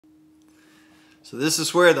So this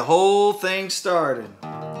is where the whole thing started.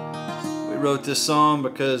 We wrote this song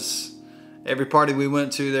because every party we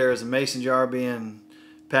went to there was a mason jar being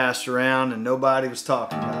passed around and nobody was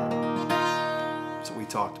talking about it. So we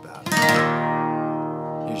talked about it.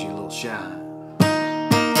 Here's your little shine.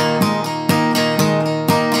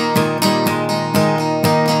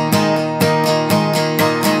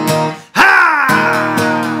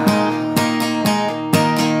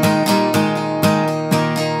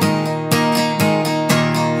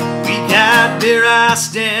 Beer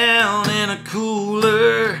ice down in a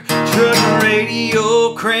cooler, truck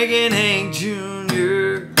radio cranking Hank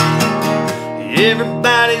Jr.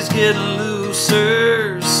 Everybody's getting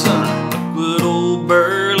looser, son. Good old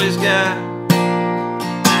Burley's got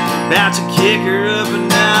about to kick her up a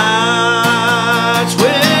notch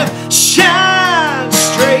with shine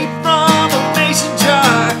straight from a mason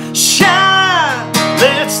jar. Shine,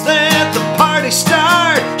 let's let the party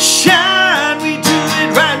start. Shine, we do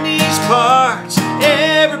it right in these parts.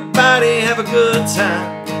 Everybody have a good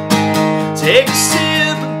time. Take a sip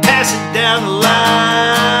and pass it down the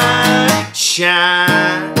line.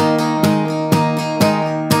 Shine.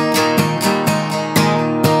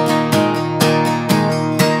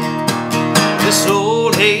 This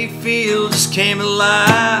old hayfield just came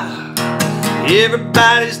alive.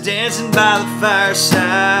 Everybody's dancing by the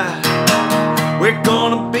fireside. We're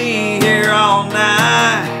gonna be here all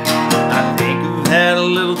night. I think we've had a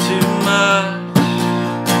little too much.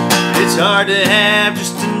 It's hard to have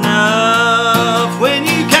just enough when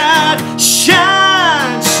you got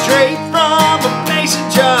shine straight from a mason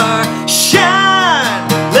jar. Shine,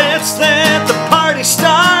 let's let the party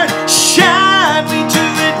start. Shine, we do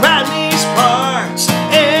it right in these parts.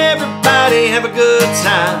 Everybody have a good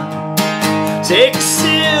time. Take a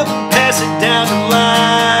sip and pass it down the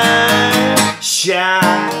line.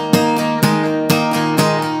 Shine.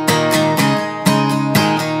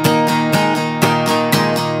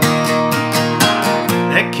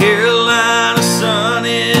 Carolina sun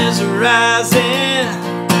is rising.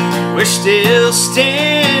 We're still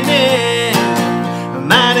standing.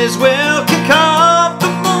 Might as well kick off the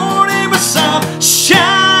morning with some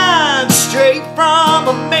shine straight from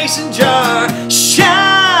a mason jar.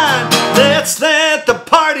 Shine, let's let the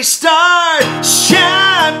party start.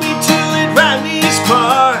 Shine, we do it right in these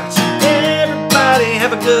parts. Everybody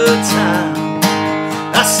have a good time.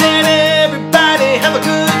 I said